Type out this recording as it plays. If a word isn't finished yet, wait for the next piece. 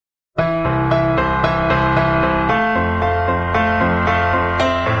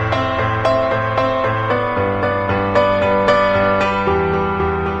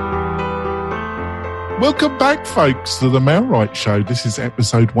Welcome back, folks, to the Mailrite Show. This is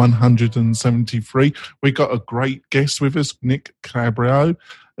episode 173. We got a great guest with us, Nick Calabro.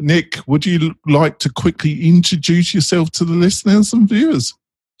 Nick, would you like to quickly introduce yourself to the listeners and viewers?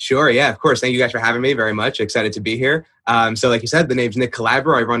 Sure, yeah, of course. Thank you guys for having me. Very much excited to be here. So like you said, the name's Nick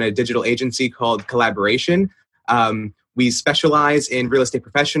Calabro. I run a digital agency called Collaboration. We specialize in real estate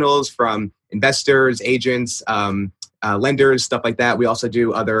professionals, from investors, agents, lenders, stuff like that. We also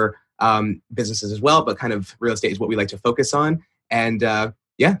do other businesses as well, but kind of real estate is what we like to focus on. And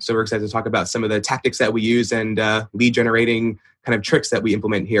so we're excited to talk about some of the tactics that we use and lead generating kind of tricks that we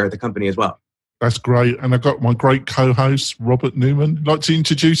implement here at the company as well. That's great. And I've got my great co-host, Robert Newman. Like to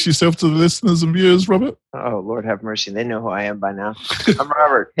introduce yourself to the listeners and viewers, Robert? Oh, Lord have mercy. They know who I am by now. I'm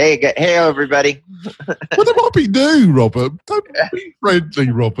Robert. Hey, everybody. Well, they might be new, Robert. Don't be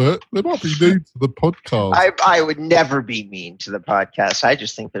friendly, Robert. They might be new to the podcast. I would never be mean to the podcast. I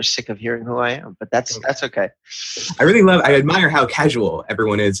just think they're sick of hearing who I am, but that's okay. I admire how casual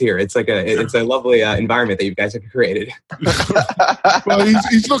everyone is here. It's like it's a lovely environment that you guys have created. Well,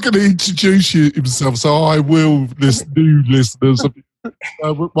 he's not going to introduce himself, so I will, new listeners.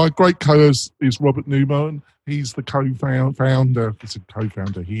 My great co-host is Robert Newman. He's the co-founder. It's a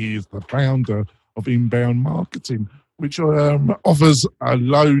co-founder. He is the founder of Inbound Marketing, which offers a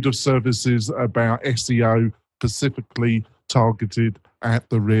load of services about SEO, specifically targeted at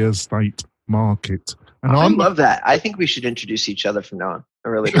the real estate market. And I love that. I think we should introduce each other from now on. I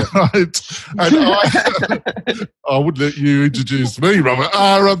really do. Right. And I would let you introduce me, Robert.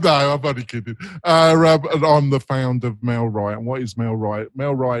 No, I'm only kidding. And I'm the founder of Mailrite. And what is Mailrite?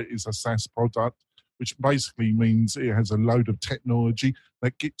 Mailrite is a SaaS product, which basically means it has a load of technology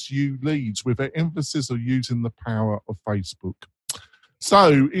that gets you leads with an emphasis of using the power of Facebook.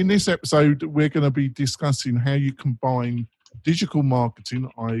 So in this episode, we're going to be discussing how you combine digital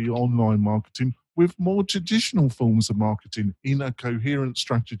marketing, i.e. online marketing, with more traditional forms of marketing in a coherent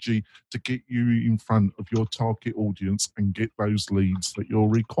strategy to get you in front of your target audience and get those leads that you're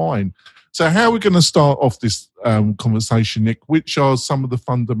requiring. So how are we going to start off this conversation, Nick? Which are some of the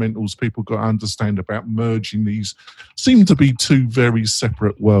fundamentals people got to understand about merging these? Seem to be two very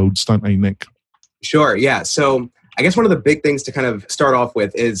separate worlds, don't they, Nick? Sure, yeah. So I guess one of the big things to kind of start off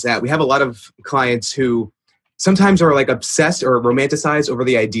with is that we have a lot of clients who sometimes are like obsessed or romanticized over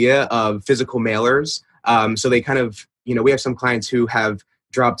the idea of physical mailers. So they kind of, we have some clients who have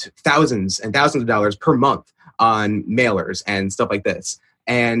dropped thousands and thousands of dollars per month on mailers and stuff like this.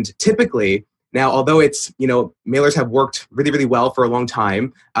 And typically, now, although it's, mailers have worked really, really well for a long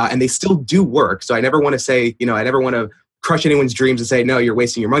time, and they still do work. So I never want to say, I never want to crush anyone's dreams and say, no, you're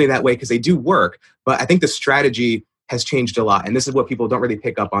wasting your money that way, because they do work. But I think the strategy has changed a lot. And this is what people don't really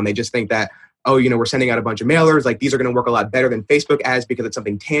pick up on. They just think that, we're sending out a bunch of mailers. Like, these are going to work a lot better than Facebook ads because it's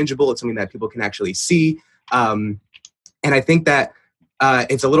something tangible. It's something that people can actually see. And I think that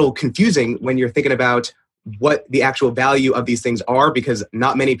it's a little confusing when you're thinking about what the actual value of these things are, because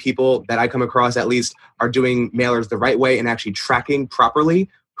not many people that I come across, at least, are doing mailers the right way and actually tracking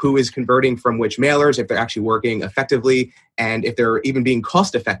properly who is converting from which mailers, if they're actually working effectively, and if they're even being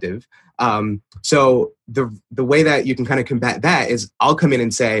cost effective. So the way that you can kind of combat that is, I'll come in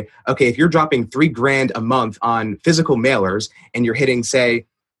and say, okay, if you're dropping $3,000 a month on physical mailers and you're hitting, say,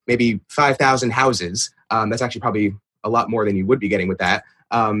 maybe 5,000 houses, that's actually probably a lot more than you would be getting with that.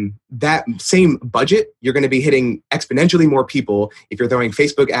 That same budget, you're going to be hitting exponentially more people if you're throwing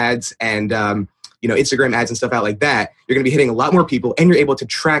Facebook ads and Instagram ads and stuff out like that. You're going to be hitting a lot more people, and you're able to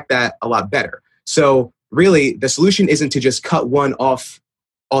track that a lot better. So really, the solution isn't to just cut one off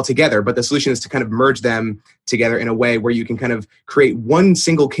altogether, but the solution is to kind of merge them together in a way where you can kind of create one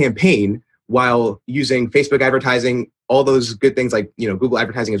single campaign while using Facebook advertising, all those good things like, Google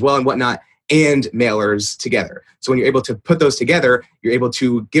advertising as well and whatnot, and mailers together. So when you're able to put those together, you're able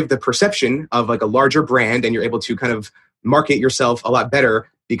to give the perception of like a larger brand, and you're able to kind of market yourself a lot better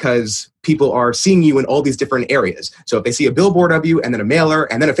because people are seeing you in all these different areas. So if they see a billboard of you and then a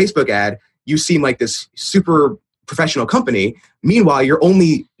mailer and then a Facebook ad, you seem like this super professional company. Meanwhile, you're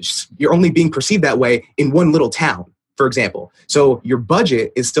only being perceived that way in one little town, for example. So your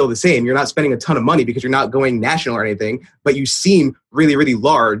budget is still the same. You're not spending a ton of money because you're not going national or anything, but you seem really, really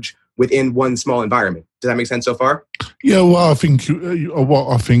large within one small environment. Does that make sense so far? Yeah, well, what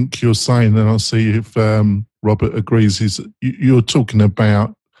I think you're saying, and I'll see if Robert agrees, is you're talking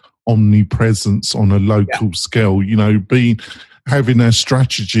about omnipresence on a local scale. Having a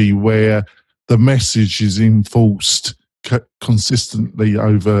strategy where the message is enforced consistently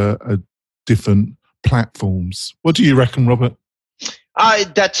over different platforms. What do you reckon, Robert?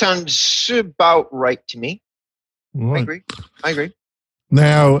 That sounds about right to me. Right. I agree.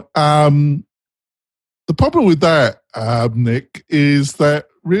 Now, The problem with that, Nick, is that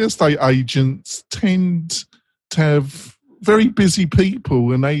real estate agents tend to have very busy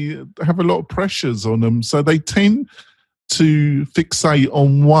people and they have a lot of pressures on them. So they tend to fixate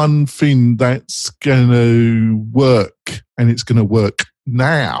on one thing that's going to work, and it's going to work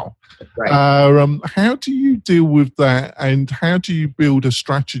now. Right. How do you deal with that, and how do you build a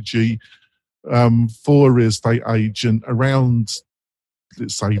strategy for a real estate agent around,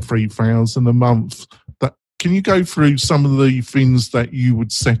 let's say, 3,000 a month? Can you go through some of the things that you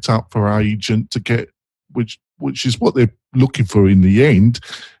would set up for an agent to get, which is what they're looking for in the end,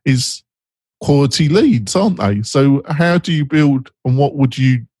 is quality leads, aren't they? So how do you build, and what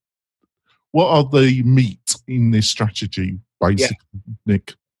are the meat in this strategy, basically,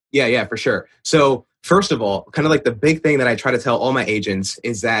 Nick? Yeah, for sure. So first of all, kind of like the big thing that I try to tell all my agents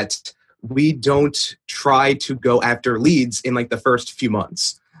is that we don't try to go after leads in like the first few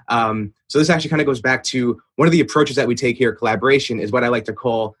months. So this actually kind of goes back to one of the approaches that we take here at Collaboration is what I like to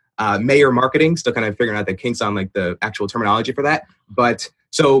call mayor marketing, still kind of figuring out the kinks on like the actual terminology for that. But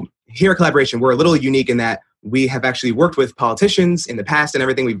so here at Collaboration, we're a little unique in that we have actually worked with politicians in the past and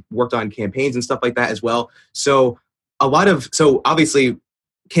everything. We've worked on campaigns and stuff like that as well. So obviously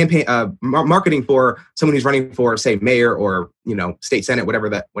campaign marketing for someone who's running for, say, mayor or, state senate,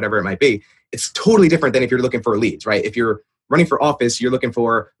 whatever it might be, it's totally different than if you're looking for leads, right? If you're running for office, you're looking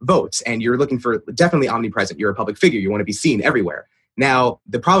for votes and you're looking for definitely omnipresent. You're a public figure. You want to be seen everywhere. Now,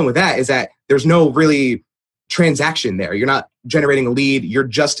 the problem with that is that there's no really transaction there. You're not generating a lead. You're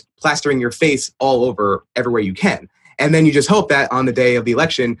just plastering your face all over everywhere you can. And then you just hope that on the day of the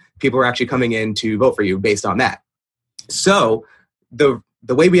election, people are actually coming in to vote for you based on that. So the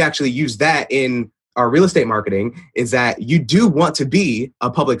way we actually use that in our real estate marketing is that you do want to be a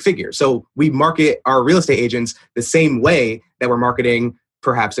public figure. So we market our real estate agents the same way that we're marketing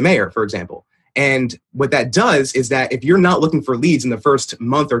perhaps a mayor, for example. And what that does is that if you're not looking for leads in the first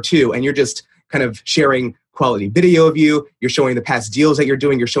month or two, and you're just kind of sharing quality video of you, you're showing the past deals that you're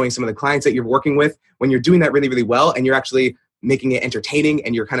doing, you're showing some of the clients that you're working with, when you're doing that really, really well, and you're actually making it entertaining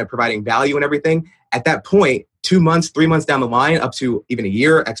and you're kind of providing value and everything, at that point, 2 months, 3 months down the line, up to even a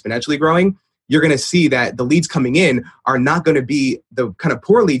year, exponentially growing, you're going to see that the leads coming in are not going to be the kind of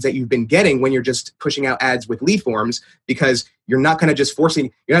poor leads that you've been getting when you're just pushing out ads with lead forms, because you're not kind of just you're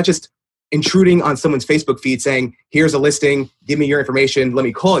not just intruding on someone's Facebook feed saying, here's a listing, give me your information, let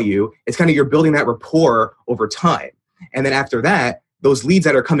me call you. It's kind of, you're building that rapport over time. And then after that, those leads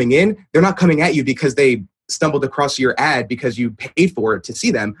that are coming in, they're not coming at you because they stumbled across your ad because you paid for it to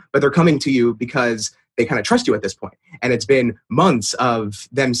see them, but they're coming to you because they kind of trust you at this point. And it's been months of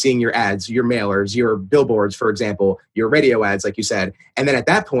them seeing your ads, your mailers, your billboards, for example, your radio ads, like you said. And then at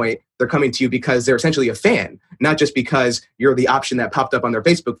that point, they're coming to you because they're essentially a fan, not just because you're the option that popped up on their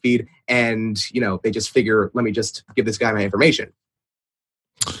Facebook feed and, they just figure, let me just give this guy my information.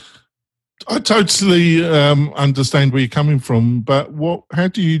 I totally understand where you're coming from, but how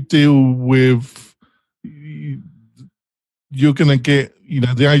do you deal with, you're going to get,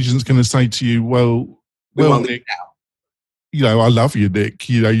 the agent's going to say to you, well, Nick, I love you, Nick.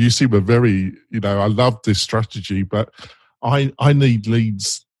 You seem a very, I love this strategy, but I need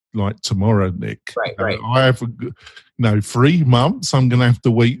leads like tomorrow, Nick. Right. I have, 3 months. I'm going to have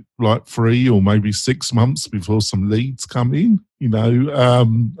to wait like 3 or maybe 6 months before some leads come in, and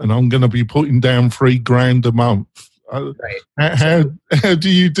I'm going to be putting down $3,000 a month. Right. How do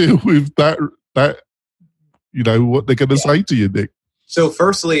you deal with that? What they're going to say to you, Nick? So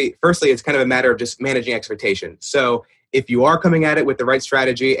firstly, it's kind of a matter of just managing expectations. So if you are coming at it with the right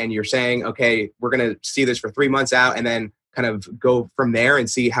strategy and you're saying, okay, we're going to see this for 3 months out and then kind of go from there and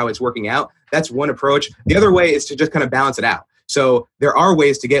see how it's working out, that's one approach. The other way is to just kind of balance it out. So there are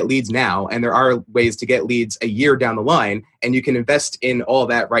ways to get leads now, and there are ways to get leads a year down the line, and you can invest in all of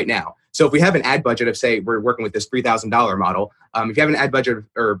that right now. So if we have an ad budget of, say, we're working with this $3,000 model, if you have an ad budget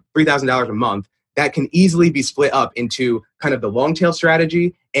or $3,000 a month, that can easily be split up into kind of the long tail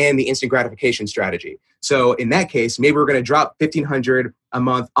strategy and the instant gratification strategy. So in that case, maybe we're going to drop $1,500 a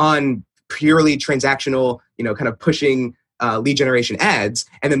month on purely transactional, kind of pushing lead generation ads.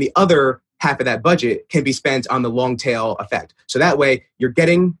 And then the other half of that budget can be spent on the long tail effect. So that way you're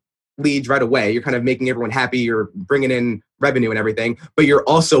getting leads right away. You're kind of making everyone happy. You're bringing in revenue and everything, but you're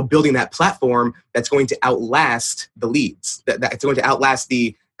also building that platform that's going to outlast the leads, that's going to outlast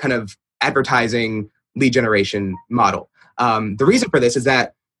the kind of advertising lead generation model. The reason for this is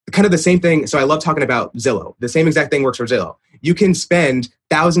that kind of the same thing. So I love talking about Zillow. The same exact thing works for Zillow. You can spend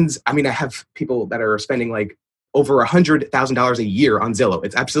thousands. I mean, I have people that are spending like over $100,000 a year on Zillow.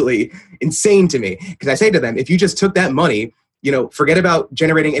 It's absolutely insane to me because I say to them, if you just took that money forget about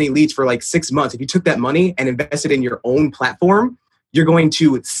generating any leads for like 6 months. If you took that money and invested in your own platform, you're going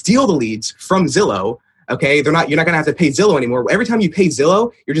to steal the leads from Zillow. Okay, you're not going to have to pay Zillow anymore. Every time you pay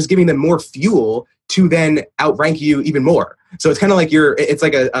Zillow, you're just giving them more fuel to then outrank you even more. So it's kind of like you're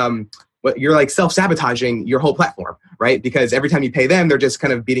like self-sabotaging your whole platform, right? Because every time you pay them, they're just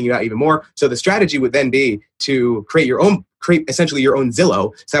kind of beating you out even more. So the strategy would then be to create essentially your own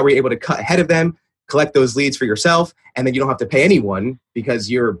Zillow, so that way you're able to cut ahead of them, collect those leads for yourself, and then you don't have to pay anyone because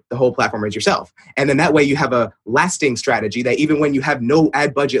the whole platform is yourself. And then that way you have a lasting strategy that even when you have no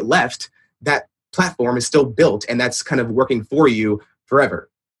ad budget left, that platform is still built, and that's kind of working for you forever.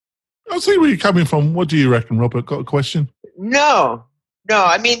 I see where you're coming from. What do you reckon, Robert? Got a question? No.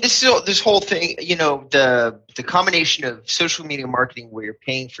 I mean, this whole thing. The combination of social media marketing, where you're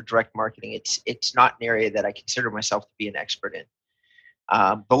paying for direct marketing, it's not an area that I consider myself to be an expert in.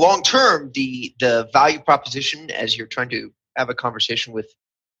 The long term, the value proposition, as you're trying to have a conversation with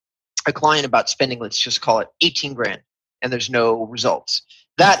a client about spending, let's just call it $18,000, and there's no results.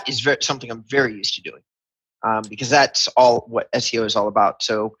 That is something I'm very used to doing, because that's all what SEO is all about.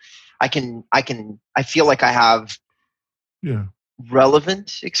 So I feel like I have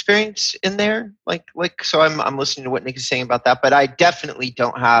relevant experience in there. So I'm listening to what Nick is saying about that, but I definitely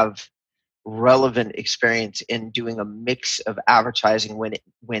don't have relevant experience in doing a mix of advertising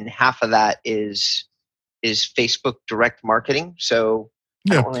when half of that is Facebook direct marketing. So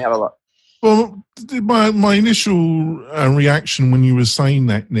I don't really have a lot. Well, my initial reaction when you were saying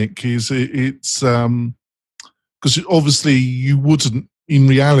that, Nick, is it's because obviously you wouldn't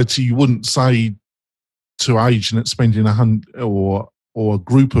say to an agent that's spending 100 or a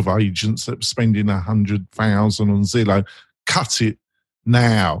group of agents that's spending 100,000 on Zillow, cut it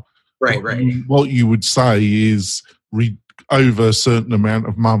now. Right. What you would say is over a certain amount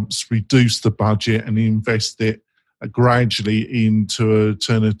of months, reduce the budget and invest it gradually into an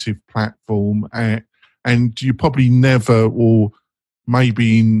alternative platform, and you probably never, or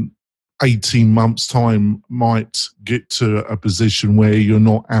maybe in 18 months' time, might get to a position where you're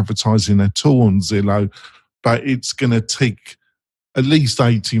not advertising at all on Zillow, but it's going to take at least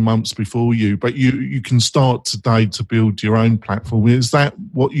 18 months before but you can start today to build your own platform. Is that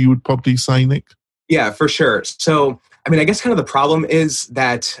what you would probably say, Nick? Yeah, for sure. So, I guess kind of the problem is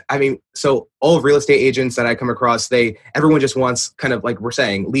that, so all of real estate agents that I come across, everyone just wants kind of like we're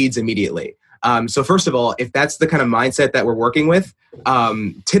saying, leads immediately. So first of all, if that's the kind of mindset that we're working with,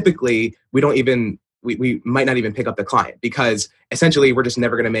 typically we might not even pick up the client, because essentially we're just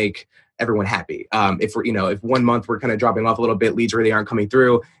never going to make everyone happy. If 1 month we're kind of dropping off a little bit, leads really aren't coming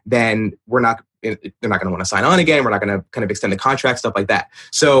through, then they're not going to want to sign on again. We're not going to kind of extend the contract, stuff like that.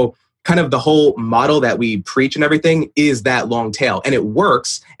 So kind of the whole model that we preach and everything is that long tail, and it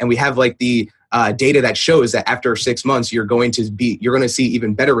works. And we have like the data that shows that after 6 months, you're going to see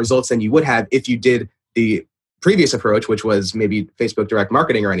even better results than you would have if you did the previous approach, which was maybe Facebook direct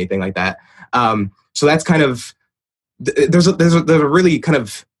marketing or anything like that. So that's kind of there's a really kind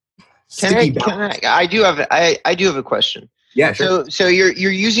of I do have a question. Yeah, sure. So you're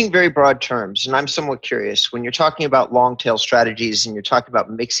using very broad terms, and I'm somewhat curious when you're talking about long tail strategies and you're talking about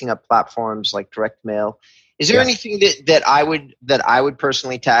mixing up platforms like direct mail. Is there anything that I would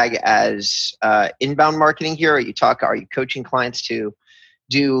personally tag as inbound marketing here? Are you coaching clients to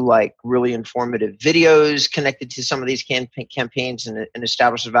do like really informative videos connected to some of these campaigns and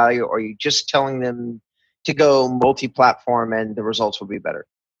establish the value, or are you just telling them to go multi-platform and the results will be better?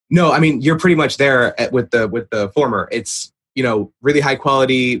 No, you're pretty much there with the former. It's really high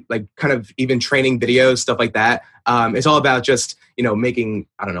quality, like kind of even training videos, stuff like that. It's all about just, making,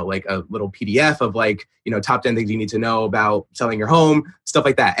 like a little PDF of like, top 10 things you need to know about selling your home, stuff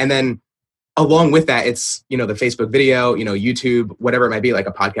like that. And then along with that, it's, the Facebook video, YouTube, whatever it might be, like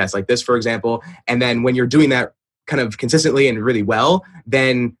a podcast like this, for example. And then when you're doing that kind of consistently and really well,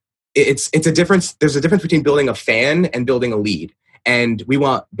 then it's a difference. There's a difference between building a fan and building a lead. And we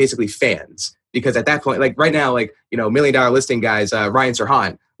want basically fans, because at that point, like right now, like, $1 Million Listing guys, Ryan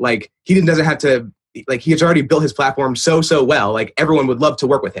Serhant, like he doesn't have to, like he has already built his platform so well, like everyone would love to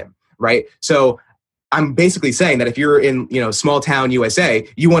work with him. Right. So I'm basically saying that if you're in, small town USA,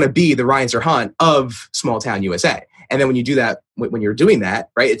 you want to be the Ryan Serhant of small town USA. And then when you do that, when you're doing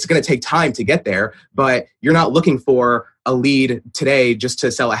that, right, it's going to take time to get there, but you're not looking for a lead today just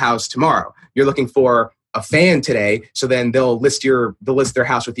to sell a house tomorrow. You're looking for a fan today, so then they'll list their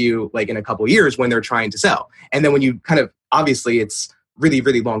house with you like in a couple of years when they're trying to sell. And then when you kind of, obviously it's really,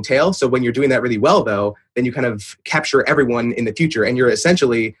 really long tail. So when you're doing that really well though, then you kind of capture everyone in the future, and you're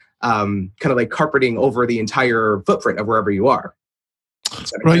essentially kind of like carpeting over the entire footprint of wherever you are.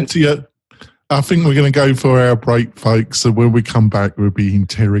 Right. Yeah. I think we're going to go for our break, folks. So when we come back, we'll be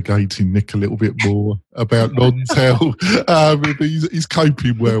interrogating Nick a little bit more about non-tel. He's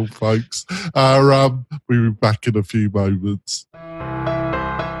coping well, folks. We'll be back in a few moments.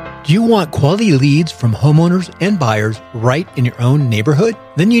 Do you want quality leads from homeowners and buyers right in your own neighborhood?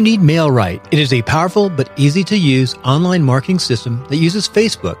 Then you need MailRight. It is a powerful but easy to use online marketing system that uses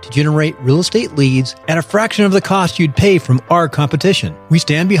Facebook to generate real estate leads at a fraction of the cost you'd pay from our competition. We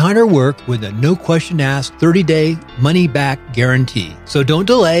stand behind our work with a no question asked 30-day money back guarantee. So don't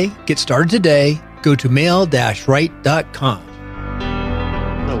delay. Get started today. Go to mail-right.com.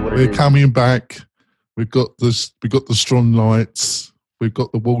 We're coming back. We've got the strong lights. We've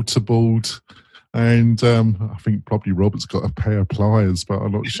got the waterboard, and I think probably Robert's got a pair of pliers, but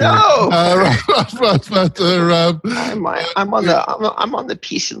I'm not sure. No, I'm on the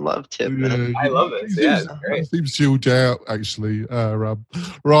peace and love tip. Yeah, I love it. Yeah, great. Seems chilled out actually.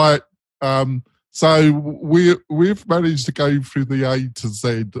 Right. So we've managed to go through the A to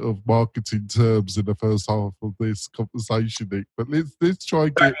Z of marketing terms in the first half of this conversation, Nick. But let's try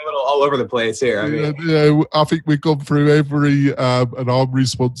and get a little all over the place here. I think we've gone through every, and I'm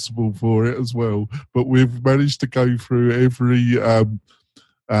responsible for it as well. But we've managed to go through every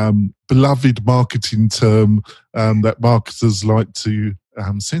beloved marketing term that marketers like to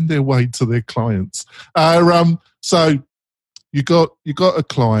send their way to their clients. So you got a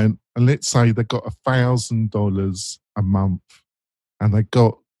client. And let's say they got $1,000 a month,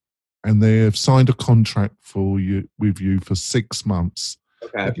 and they've signed a contract with you for 6 months.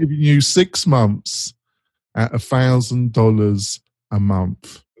 Okay. They're giving you 6 months at $1,000 a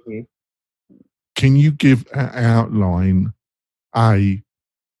month. Mm-hmm. Can you give an outline? A,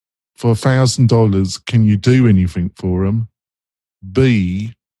 for $1,000, can you do anything for them?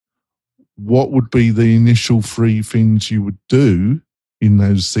 B, what would be the initial 3 things you would do in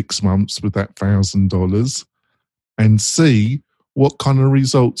those 6 months with that $1,000, and C, what kind of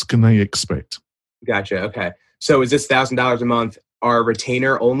results can they expect? Gotcha. Okay. So is this $1,000 a month our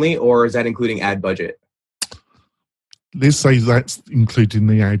retainer only, or is that including ad budget? Let's say that's including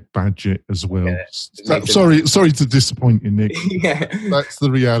the ad budget as well. Yeah, sorry to disappoint you, Nick. Yeah. That's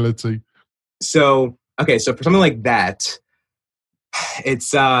the reality. So, okay. So for something like that,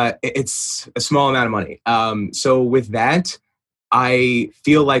 it's a small amount of money. So with that, I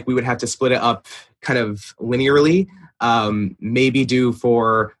feel like we would have to split it up kind of linearly. Maybe do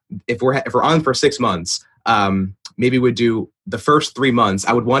if we're on for 6 months, maybe we'd do the first 3 months.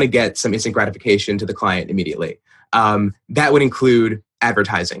 I would want to get some instant gratification to the client immediately. That would include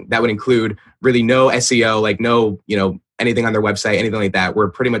advertising. That would include really no SEO, like no, anything on their website, anything like that. We're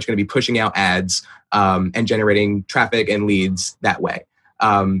pretty much going to be pushing out ads and generating traffic and leads that way.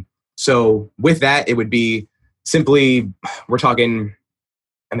 So with that, it would be simply, we're talking,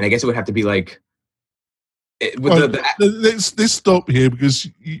 I guess it would have to be like... Let's stop here, because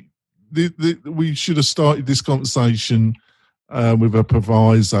we should have started this conversation with a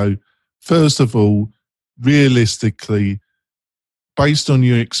proviso. First of all, realistically, based on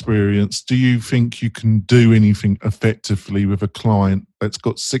your experience, do you think you can do anything effectively with a client that's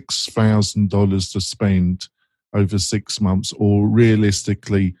got $6,000 to spend over 6 months? Or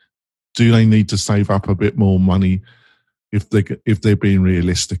realistically, do they need to save up a bit more money if they're being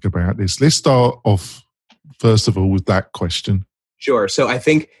realistic about this? Let's start off, first of all, with that question. Sure. So I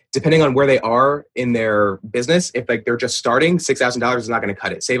think depending on where they are in their business, if they're just starting, $6,000 is not going to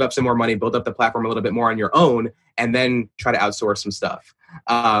cut it. Save up some more money, build up the platform a little bit more on your own, and then try to outsource some stuff.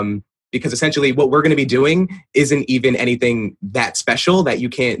 Because essentially what we're going to be doing isn't even anything that special that you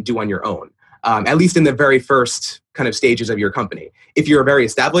can't do on your own. At least in the very first kind of stages of your company. If you're a very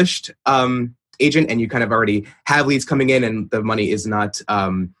established agent and you kind of already have leads coming in and the money is not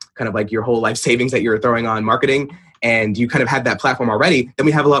kind of like your whole life savings that you're throwing on marketing, and you kind of have that platform already, then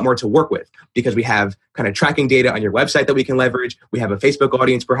we have a lot more to work with, because we have kind of tracking data on your website that we can leverage. We have a Facebook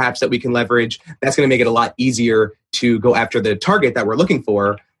audience perhaps that we can leverage. That's going to make it a lot easier to go after the target that we're looking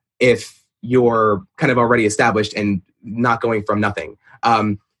for if you're kind of already established and not going from nothing.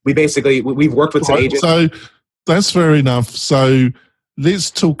 We've worked with some agents. So that's fair enough. So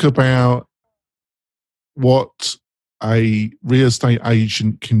let's talk about what a real estate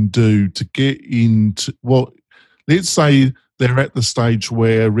agent can do to get into what, let's say they're at the stage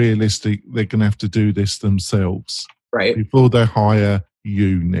where they're going to have to do this themselves. Right. Before they hire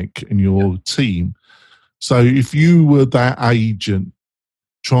you, Nick, and your team. So if you were that agent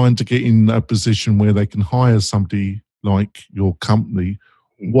trying to get in a position where they can hire somebody like your company,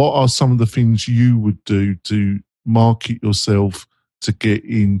 what are some of the things you would do to market yourself to get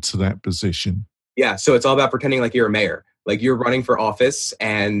into that position? Yeah, so it's all about pretending like you're a mayor. like you're running for office,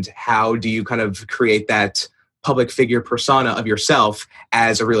 and how do you kind of create that public figure persona of yourself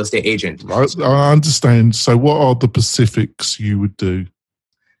as a real estate agent? I understand. So what are the specifics you would do?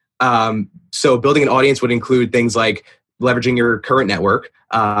 So building an audience would include things like leveraging your current network.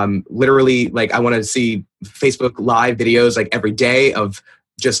 Literally, like I want to see Facebook live videos like every day of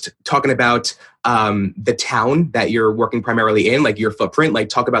just talking about the town that you're working primarily in, like your footprint, like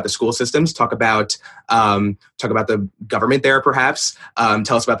talk about the school systems, talk about the government there, perhaps.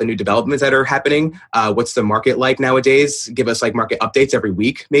 Tell us about the new developments that are happening. What's the market like nowadays? Give us like market updates every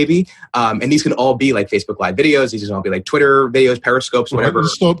week, maybe. And these can all be like Facebook live videos. These can all be like Twitter videos, Periscopes, whatever.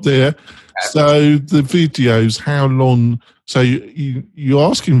 Stop there. So the videos, how long? So you're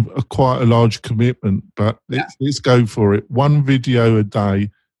asking quite a large commitment, but let's go for it. One video a day.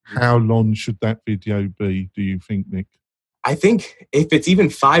 How long should that video be, do you think, Nick? I think if it's even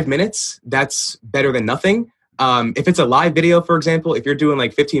 5 minutes, that's better than nothing. If it's a live video, for example, if you're doing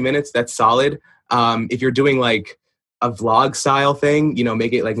like 15 minutes, that's solid. If you're doing like a vlog style thing,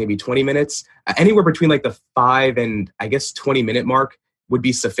 make it like maybe 20 minutes. Anywhere between like the 5 and I guess 20 minute mark would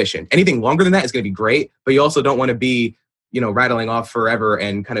be sufficient. Anything longer than that is going to be great, but you also don't want to be, rattling off forever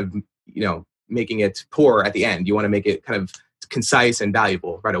and kind of, making it poor at the end. You want to make it kind of concise and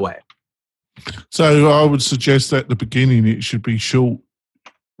valuable right away. So I would suggest at the beginning it should be short,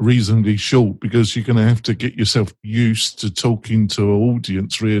 reasonably short, because you're going to have to get yourself used to talking to an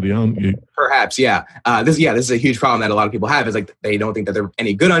audience, really, aren't you? Perhaps, yeah. This is a huge problem that a lot of people have, is like they don't think that they're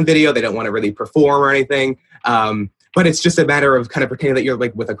any good on video. They don't want to really perform or anything. But it's just a matter of kind of pretending that you're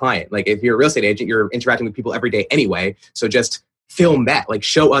like with a client. Like if you're a real estate agent, you're interacting with people every day anyway. So just film that, like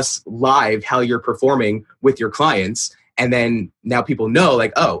show us live how you're performing with your clients. And then now people know,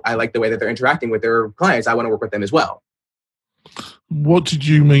 like, oh, I like the way that they're interacting with their clients. I want to work with them as well. What did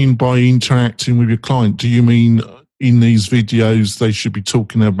you mean by interacting with your client? Do you mean in these videos they should be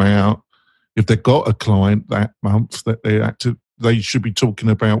talking about, if they've got a client that month, that they should be talking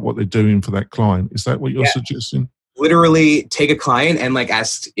about what they're doing for that client? Is that what you're suggesting? Literally take a client and like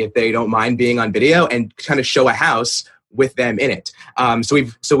ask if they don't mind being on video and kind of show a house with them in it.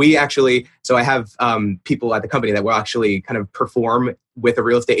 So I have people at the company that will actually kind of perform with a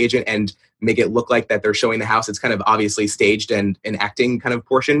real estate agent and make it look like that they're showing the house. It's kind of obviously staged and an acting kind of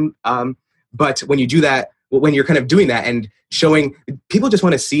portion. But when you do that, when you're kind of doing that and showing, people just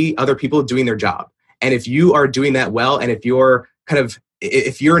want to see other people doing their job. And if you are doing that well, and if you're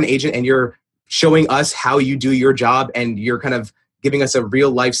an agent and you're showing us how you do your job and you're kind of giving us a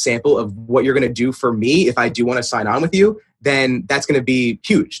real life sample of what you're going to do for me if I do want to sign on with you, then that's going to be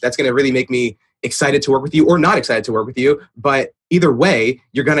huge. That's going to really make me excited to work with you or not excited to work with you. But either way,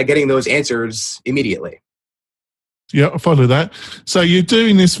 you're going to getting those answers immediately. Yeah, I follow that. So you're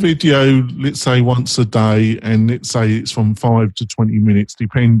doing this video, let's say once a day, and let's say it's from 5 to 20 minutes,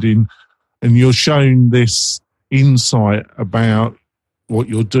 depending, and you're showing this insight about what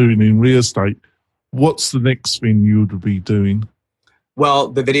you're doing in real estate. What's the next thing you would be doing? Well,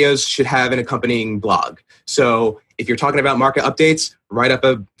 the videos should have an accompanying blog. So if you're talking about market updates, write up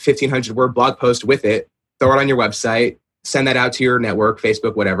a 1,500 word blog post with it, throw it on your website, send that out to your network,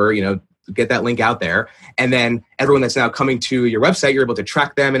 Facebook, whatever, get that link out there. And then everyone that's now coming to your website, you're able to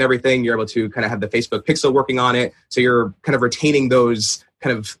track them and everything. You're able to kind of have the Facebook pixel working on it. So you're kind of retaining those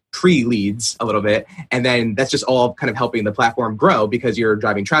kind of pre-leads a little bit. And then that's just all kind of helping the platform grow because you're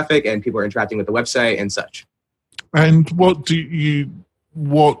driving traffic and people are interacting with the website and such. And what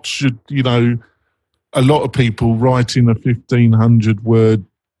should, a lot of people writing a 1,500 word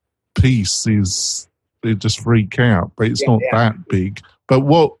piece they just freak out, but it's not that big. But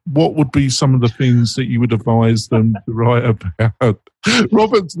what would be some of the things that you would advise them to write about?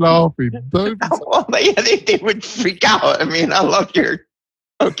 Robert's laughing. Well, they would freak out. I mean, I love your...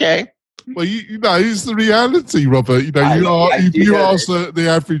 Okay. Well, it's the reality, Robert. You ask the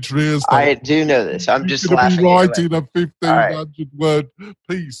average real estate. I do know this. I'm just laughing. Be writing a 1,500 word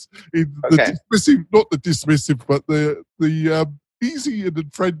piece in the dismissive, not the dismissive, but the easy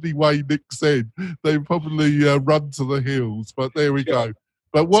and friendly way Nick said. They probably run to the hills. But there we go.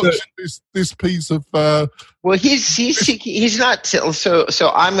 But what this piece of? Well, he's not.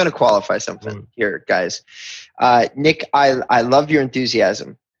 So I'm going to qualify something here, guys. Nick, I love your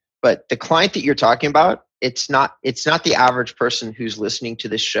enthusiasm, but the client that you're talking about, it's not the average person who's listening to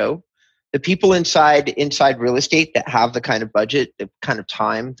this show. The people inside real estate that have the kind of budget, the kind of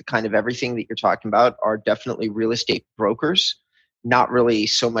time, the kind of everything that you're talking about are definitely real estate brokers, not really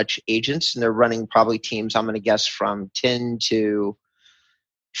so much agents. And they're running probably teams, I'm going to guess, from 10 to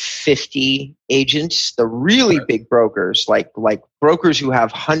 50 agents. The really big brokers, like brokers who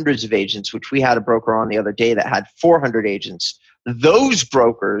have hundreds of agents, which we had a broker on the other day that had 400 agents. Those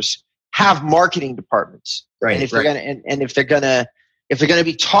brokers have marketing departments, Right? And if they're gonna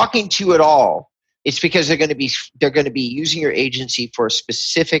be talking to you at all, it's because they're going to be using your agency for a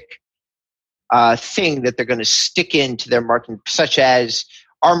specific thing that they're going to stick into their marketing, such as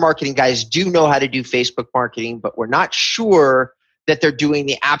our marketing guys do know how to do Facebook marketing, but we're not sure that they're doing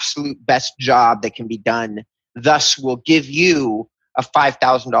the absolute best job that can be done. Thus, we'll give you a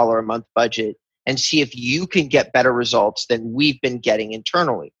 $5,000 a month budget and see if you can get better results than we've been getting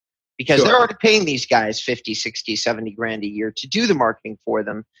internally. Because they're already paying these guys 50, 60, 70 grand a year to do the marketing for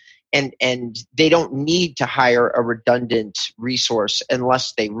them. And they don't need to hire a redundant resource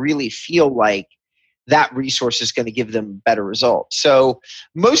unless they really feel like that resource is going to give them better results. So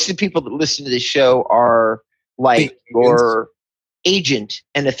most of the people that listen to this show are like your agent,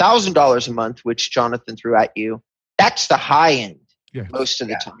 and $1,000 a month, which Jonathan threw at you, that's the high end most of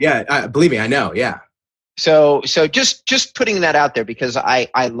the time. Yeah, believe me, I know. Yeah. So just putting that out there, because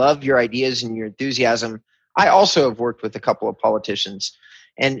I love your ideas and your enthusiasm. I also have worked with a couple of politicians,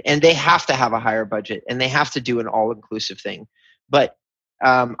 and they have to have a higher budget and they have to do an all-inclusive thing. But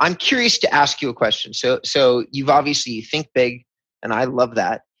I'm curious to ask you a question. So you think big, and I love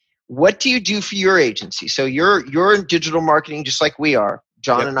that. What do you do for your agency? So you're in digital marketing just like we are.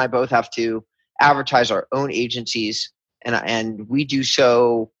 John and I both have to advertise our own agencies, and we do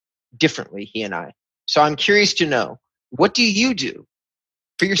so differently, he and I. So I'm curious to know, what do you do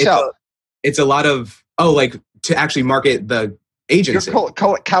for yourself? It's a lot of, to actually market the agency.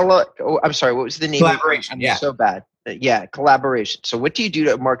 I'm sorry, what was the name? Collaboration. I'm so bad. Yeah, collaboration. So what do you do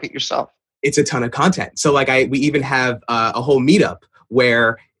to market yourself? It's a ton of content. So we even have a whole meetup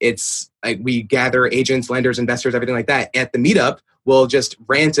where it's like we gather agents, lenders, investors, everything like that. At the meetup, we'll just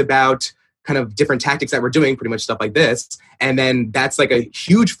rant about kind of different tactics that we're doing, pretty much stuff like this. And then that's like a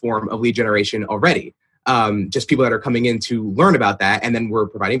huge form of lead generation already. Just people that are coming in to learn about that. And then we're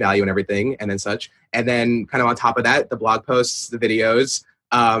providing value and everything and then such. And then kind of on top of that, the blog posts, the videos,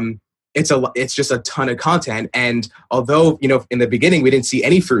 it's just a ton of content. And although, in the beginning, we didn't see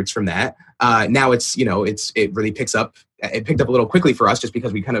any fruits from that. Now it really picks up. It picked up a little quickly for us just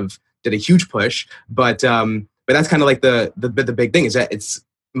because we kind of did a huge push. But that's kind of like the big thing is that it's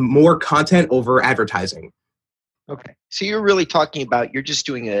more content over advertising. Okay. So you're really talking about, you're just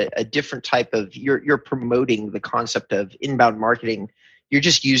doing a different type of, you're promoting the concept of inbound marketing. You're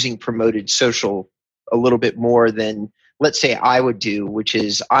just using promoted social a little bit more than, let's say, I would do, which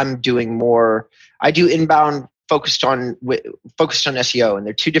is I do inbound focused on SEO, and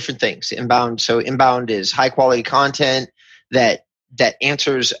they're two different things. Inbound is high quality content that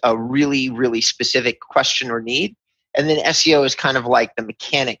answers a really, really specific question or need. And then SEO is kind of like the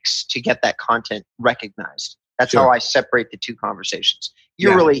mechanics to get that content recognized. That's how I separate the two conversations.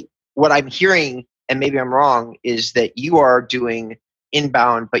 Really, what I'm hearing, and maybe I'm wrong, is that you are doing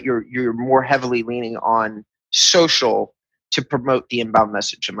inbound, but you're more heavily leaning on social to promote the inbound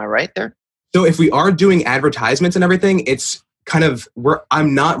message. Am I right there? So if we are doing advertisements and everything, it's kind of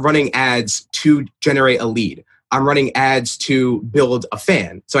I'm not running ads to generate a lead. I'm running ads to build a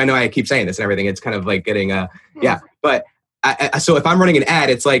fan. So I know I keep saying this and everything. It's kind of like getting But so if I'm running an ad,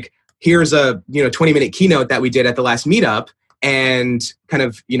 it's like, here's a 20-minute keynote that we did at the last meetup, and kind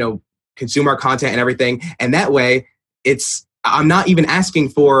of consume our content and everything. And that way, I'm not even asking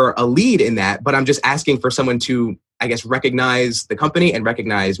for a lead in that, but I'm just asking for someone to, I guess, recognize the company and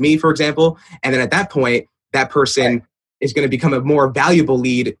recognize me, for example. And then at that point, that person is going to become a more valuable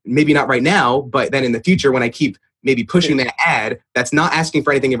lead. Maybe not right now, but then in the future, when I keep maybe pushing that ad, that's not asking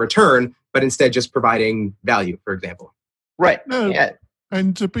for anything in return, but instead just providing value, for example. Right. No. Yeah.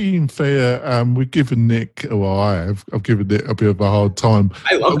 And to being fair, we've given Nick, I've given Nick a bit of a hard time.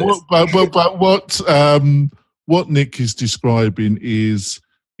 I love this. But what Nick is describing is,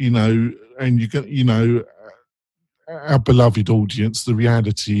 and you can, our beloved audience, the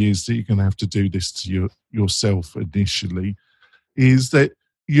reality is that you're going to have to do this to yourself initially, is that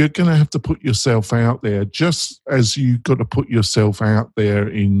you're going to have to put yourself out there. Just as you've got to put yourself out there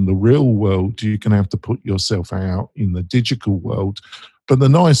in the real world, you're going to have to put yourself out in the digital world. But the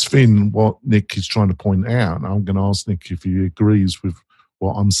nice thing, what Nick is trying to point out, and I'm going to ask Nick if he agrees with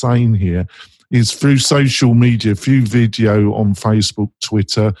what I'm saying here, is through social media, through video on Facebook,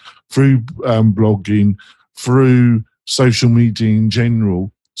 Twitter, through blogging, through social media in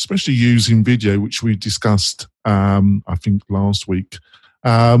general, especially using video, which we discussed, I think, last week,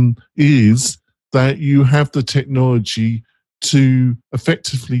 is that you have the technology to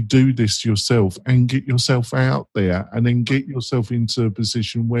effectively do this yourself and get yourself out there and then get yourself into a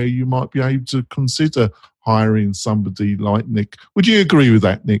position where you might be able to consider hiring somebody like Nick. Would you agree with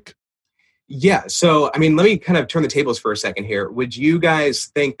that, Nick? Yeah. So, I mean, let me kind of turn the tables for a second here. Would you guys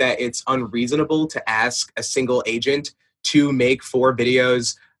think that it's unreasonable to ask a single agent to make 4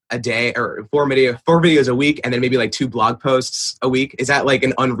 videos a day or 4 videos a week and then maybe like 2 blog posts a week? Is that like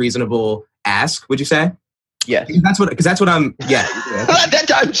an unreasonable ask, would you say? Yes. Because that's what I'm, yeah.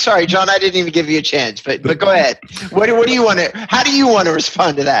 I'm sorry, John, I didn't even give you a chance, but go ahead. What do you want to, how do you want to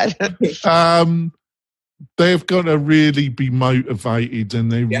respond to that? They've got to really be motivated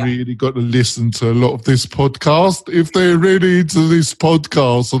and they've really got to listen to a lot of this podcast. If they're really into this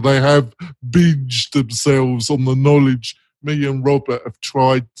podcast and they have binged themselves on the knowledge me and Robert have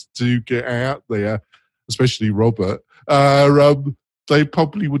tried to get out there, especially Robert, they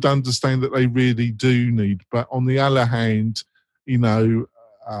probably would understand that they really do need. But on the other hand, you know,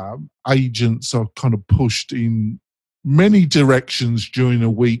 agents are kind of pushed in many directions during a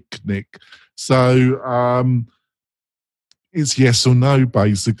week, Nick. So it's yes or no,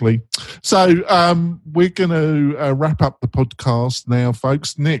 basically. So we're going to wrap up the podcast now,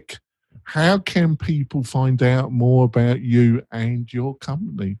 folks. Nick, how can people find out more about you and your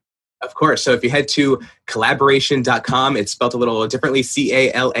company? Of course. So if you head to collaboration.com, it's spelled a little differently,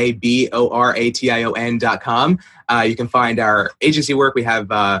 CALABORATION.com. You can find our agency work. We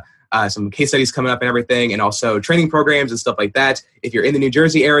have some case studies coming up and everything, and also training programs and stuff like that. If you're in the New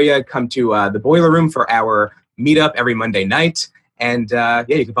Jersey area, come to the Boiler Room for our meetup every Monday night. And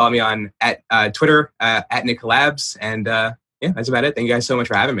you can follow me on at Twitter at Nick Collabs. And that's about it. Thank you guys so much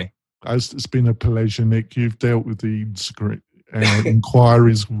for having me. It's been a pleasure, Nick. You've dealt with the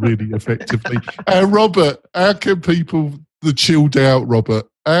inquiries really effectively. Robert, how can people, the chilled out Robert,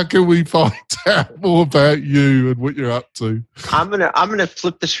 how can we find out more about you and what you're up to? I'm gonna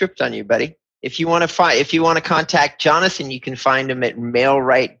flip the script on you, buddy. If you want to contact Jonathan, you can find him at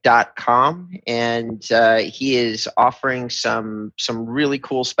mailright.com, and he is offering some really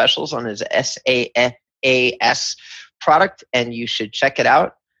cool specials on his SaaS product, and you should check it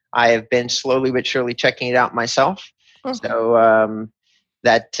out. I have been slowly but surely checking it out myself. So I'm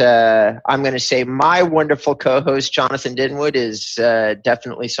going to say my wonderful co-host, Jonathan Dinwood, is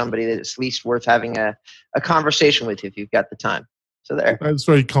definitely somebody that's at least worth having a conversation with if you've got the time. So there. That's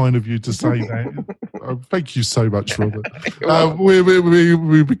very kind of you to say that. Thank you so much, Robert.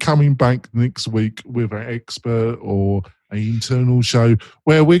 We'll be coming back next week with an expert or an internal show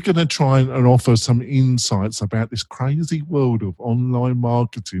where we're going to try and offer some insights about this crazy world of online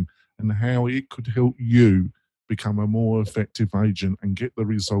marketing and how it could help you become a more effective agent and get the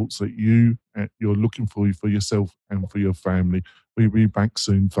results that you're looking for yourself and for your family. We'll be back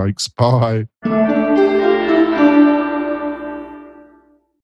soon, folks. Bye.